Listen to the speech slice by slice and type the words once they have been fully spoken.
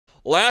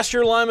Last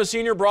year, Lima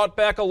Senior brought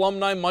back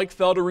alumni Mike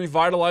Fell to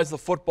revitalize the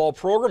football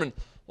program, and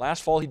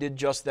last fall he did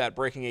just that,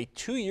 breaking a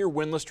 2-year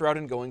winless drought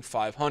and going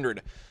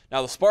 500.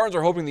 Now the Spartans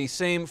are hoping the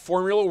same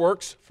formula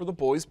works for the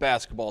boys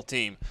basketball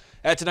team.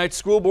 At tonight's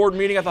school board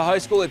meeting at the high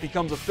school, it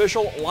becomes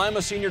official.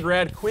 Lima Senior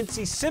grad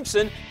Quincy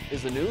Simpson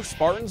is the new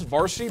Spartans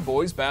varsity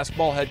boys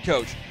basketball head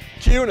coach.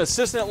 Q, an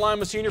assistant at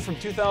Lima Senior from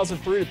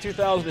 2003 to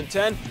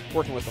 2010,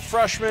 working with the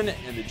freshmen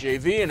and the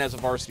JV, and as a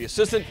varsity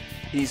assistant,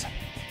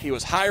 he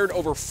was hired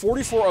over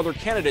 44 other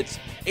candidates,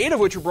 8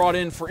 of which were brought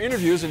in for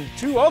interviews and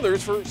 2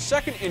 others for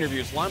second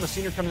interviews. Lima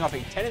Senior coming off a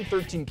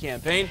 10-13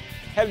 campaign,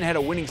 haven't had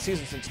a winning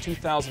season since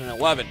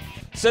 2011.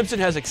 Simpson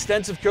has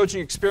extensive coaching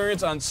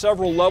experience on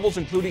several levels,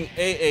 including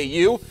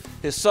AAU.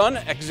 His son,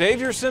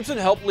 Xavier Simpson,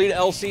 helped lead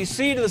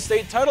LCC to the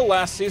state title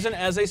last season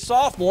as a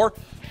sophomore,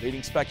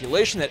 leading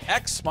speculation that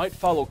X might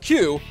follow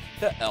Q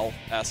to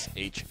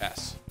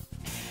LSHS.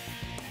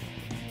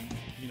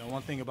 You know,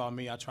 one thing about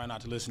me, I try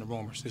not to listen to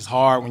rumors. It's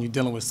hard when you're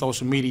dealing with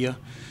social media,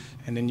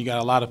 and then you got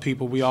a lot of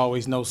people. We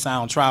always know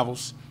sound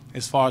travels.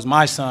 As far as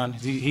my son,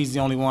 he's the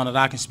only one that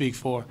I can speak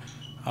for.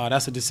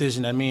 That's a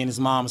decision that me and his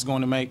mom is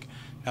going to make.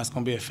 That's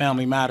going to be a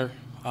family matter.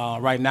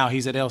 Right now,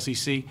 he's at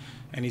LCC,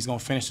 and he's going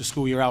to finish the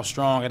school year out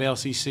strong at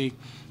LCC.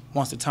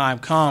 Once the time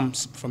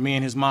comes for me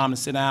and his mom to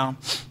sit down,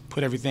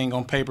 put everything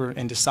on paper,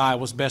 and decide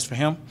what's best for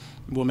him,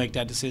 we'll make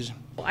that decision.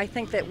 I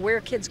think that where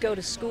kids go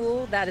to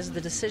school, that is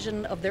the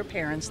decision of their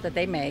parents that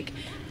they make.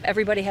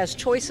 Everybody has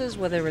choices,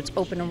 whether it's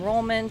open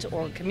enrollment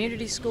or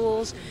community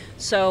schools,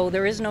 so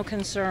there is no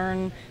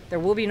concern. There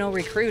will be no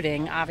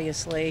recruiting,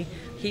 obviously.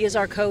 He is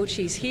our coach,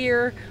 he's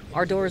here,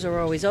 our doors are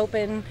always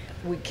open.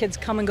 Kids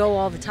come and go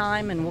all the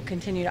time, and we'll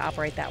continue to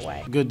operate that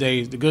way. The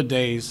good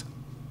days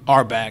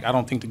are back. I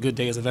don't think the good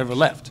days have ever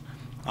left.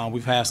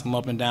 We've had some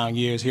up and down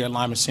years here at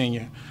Lima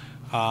Senior.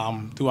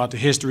 Throughout the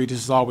history,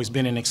 this has always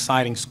been an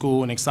exciting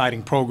school, an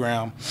exciting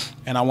program,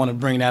 and I want to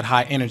bring that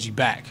high energy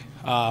back.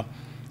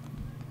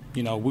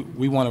 You know,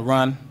 we want to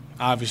run.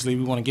 Obviously,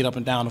 we want to get up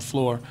and down the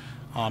floor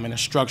in a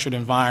structured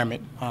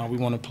environment. We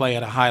want to play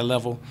at a high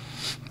level.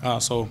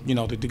 So, you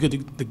know,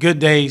 the good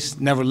days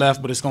never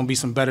left, but it's going to be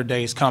some better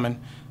days coming,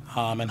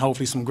 and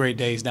hopefully some great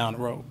days down the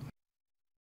road.